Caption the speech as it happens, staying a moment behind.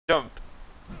Jumped.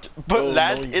 But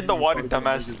land in the water,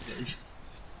 dumbass.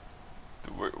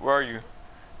 Where are you?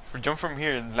 Jump from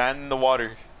here and land in the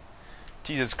water.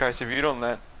 Jesus Christ, if you don't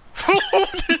land.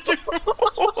 Did you?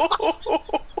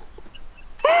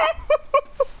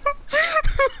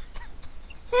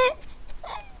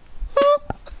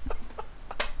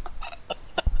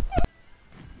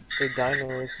 The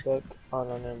dino is stuck. Oh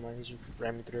no, never mind. He just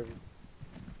ran me through everything.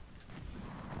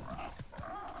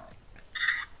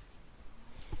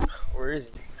 Where is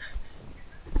he?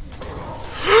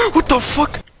 What the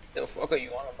fuck? The fuck are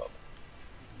you on about?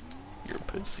 Your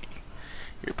pussy.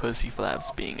 Your pussy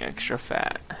flaps being extra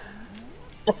fat.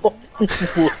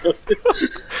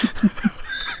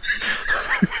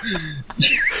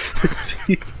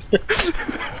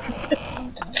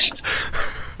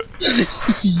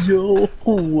 Yo,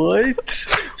 what?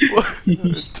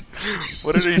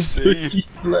 What did he say?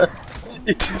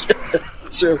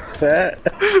 So fat.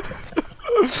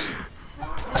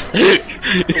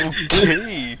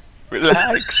 Okay,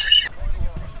 relax.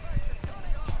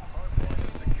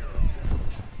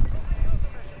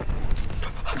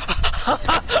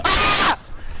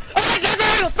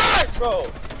 Bro.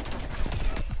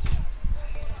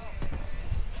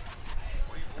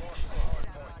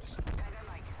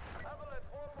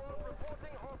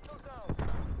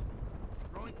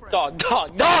 Dog!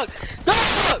 Dog! Dog!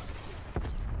 Dog!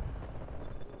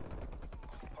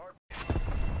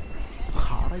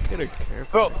 How'd I get a care?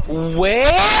 Bro,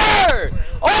 where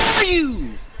are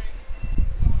you?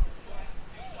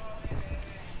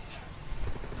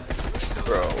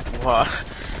 Bro, what?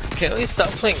 Can we stop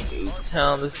playing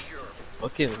Nuketown? This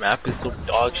fucking map is so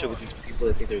dog shit with these people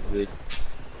that think they're good.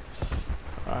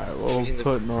 Alright, we'll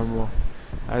put normal.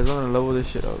 I just wanna level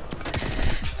this shit up.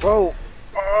 Bro,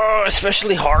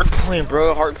 especially hardpoint,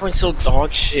 bro. Hardpoint's so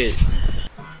dog shit.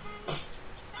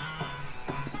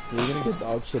 You're gonna get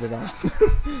dog shitted on.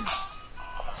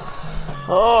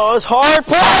 Oh, it's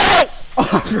hardpoint! Oh,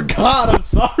 I forgot, I'm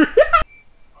sorry.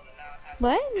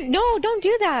 What? No, don't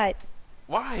do that.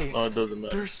 Why? Oh, it doesn't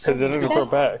matter. There's so then we go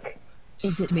back.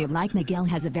 Is it real like Miguel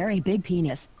has a very big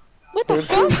penis? What the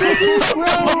fuck? Bro!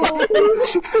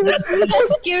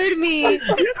 That scared me.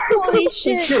 Holy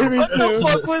shit. What the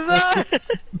fuck was that?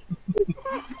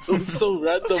 It was so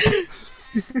random.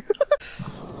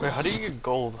 Wait, how do you get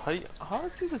gold? How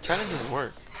do the challenges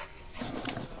work?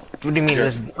 What do you mean?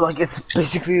 It's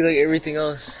basically like everything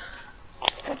else.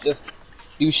 Just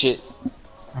do shit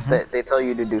that they tell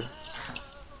you to do.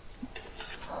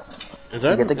 Is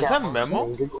that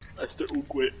Memo? That's the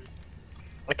Uguit.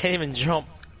 I can't even jump.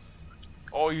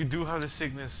 Oh, you do have the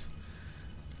sickness.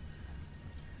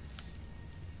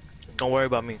 Don't worry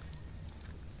about me.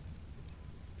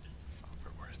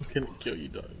 I can't kill you,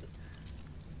 dog.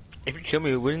 If you kill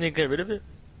me, wouldn't you get rid of it?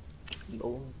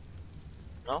 No.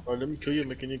 No? Alright, let me kill you and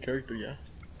make a new character, yeah?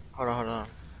 Hold on, hold on.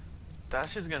 That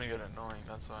shit's gonna get annoying,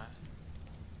 that's why.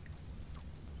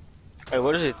 Hey,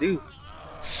 what does it do?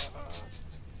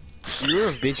 You're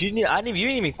a bitch. You didn't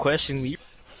even question me.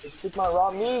 Took my raw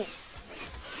meat.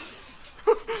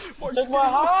 Took my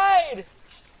hide.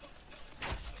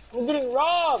 I'm getting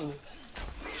robbed.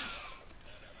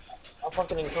 I'm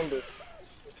fucking encumbered.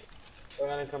 I'm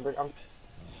unencumbered. I'm.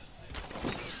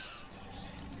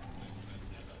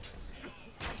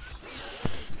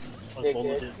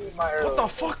 What the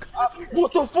fuck?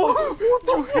 What the fuck? What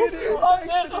the fuck?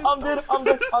 I'm dead. I'm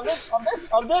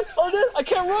dead. I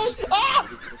can't run. Ah!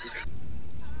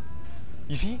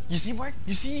 You see? You see, Mark?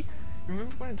 You see?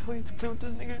 Remember when I told you to play with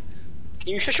this nigga? Can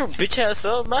you shut your bitch ass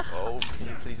up, man? Oh, can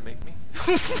you please make me?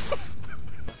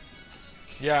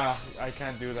 Yeah, I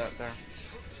can't do that there.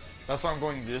 That's why I'm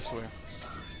going this way.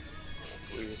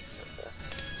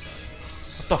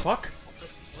 What the fuck?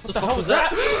 What the hell was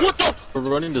that? What the? We're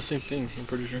running the same thing, I'm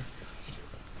pretty sure.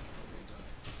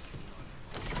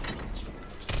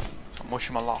 I'm like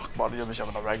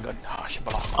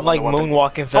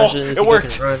moonwalking fashion. Oh, it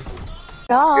worked!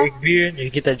 Drake beard, you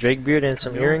get that Drake beard and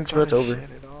some earrings, bro, it's over.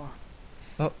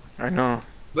 Oh. I know.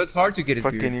 But it's hard to get his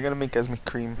Fucking, beard. you're gonna make Esme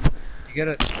cream. You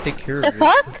gotta take care of The it.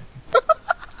 fuck?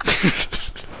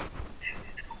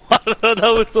 That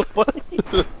was so funny.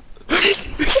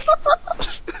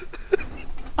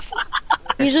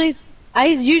 I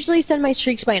usually send my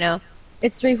streaks by now.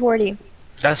 It's 340.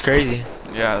 That's crazy.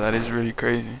 Yeah, that is really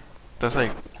crazy. That's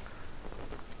like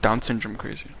Down syndrome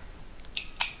crazy.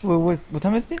 What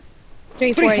time is it?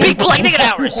 340. Speak like nigga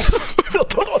hours.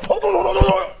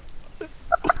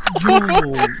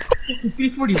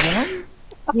 341?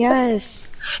 Yes.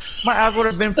 My ass would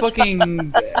have been fucking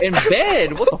in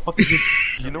bed. What the fuck is this?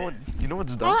 You know what? You know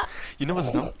what's dumb? Ah. You know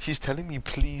what's dumb? She's telling me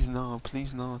please no,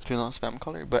 to not spam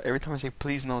call her. But every time I say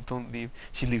please no, don't leave,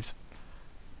 she leaves.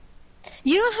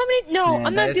 You know how many? No, Man,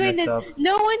 I'm that not is doing this. messed up.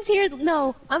 No one's here.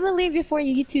 No, I'm gonna leave before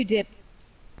you two dip.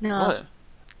 No, What?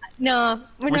 no,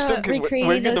 we're still not gonna, recreating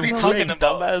we're those gonna moments. play, talking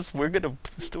about? dumbass. We're gonna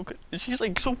still. She's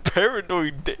like so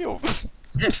paranoid. Damn.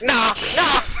 Nah.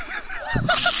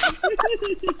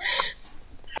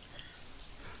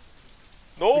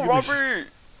 No, Robert.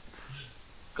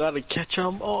 Gotta catch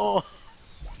 'em all.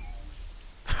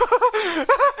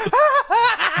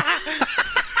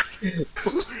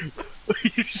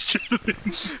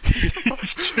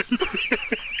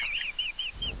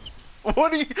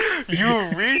 What are you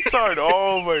retard?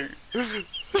 Oh my.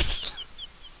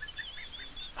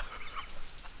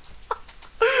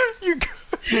 You.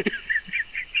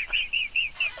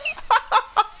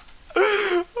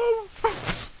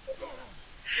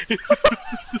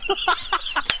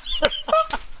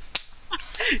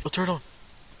 Oh, turn on.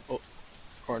 Oh,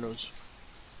 Carnos.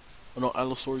 Oh no,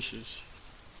 Allosauruses.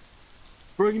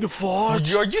 Bring the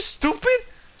fudge. Are you stupid?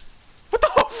 What the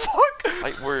fuck?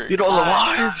 Like we're. Get all the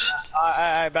vibes.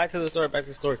 Alright, back to the story. Back to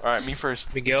the story. All right, me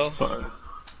first. Miguel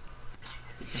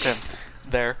Okay,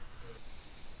 there.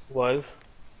 was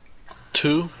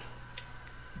 2.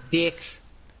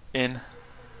 dicks. In.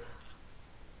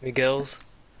 Miguel's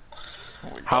Oh my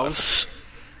God. House.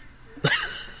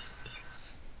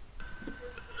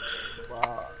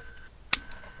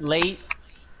 late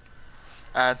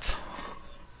At.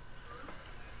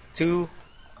 to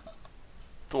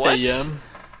What? AM.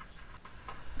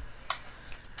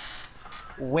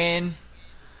 when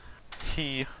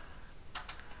He.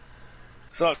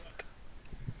 sucked.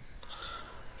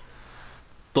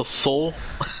 The soul.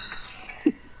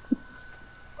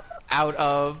 Out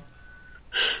of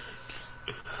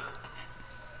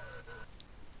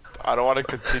I don't want to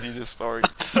continue this story.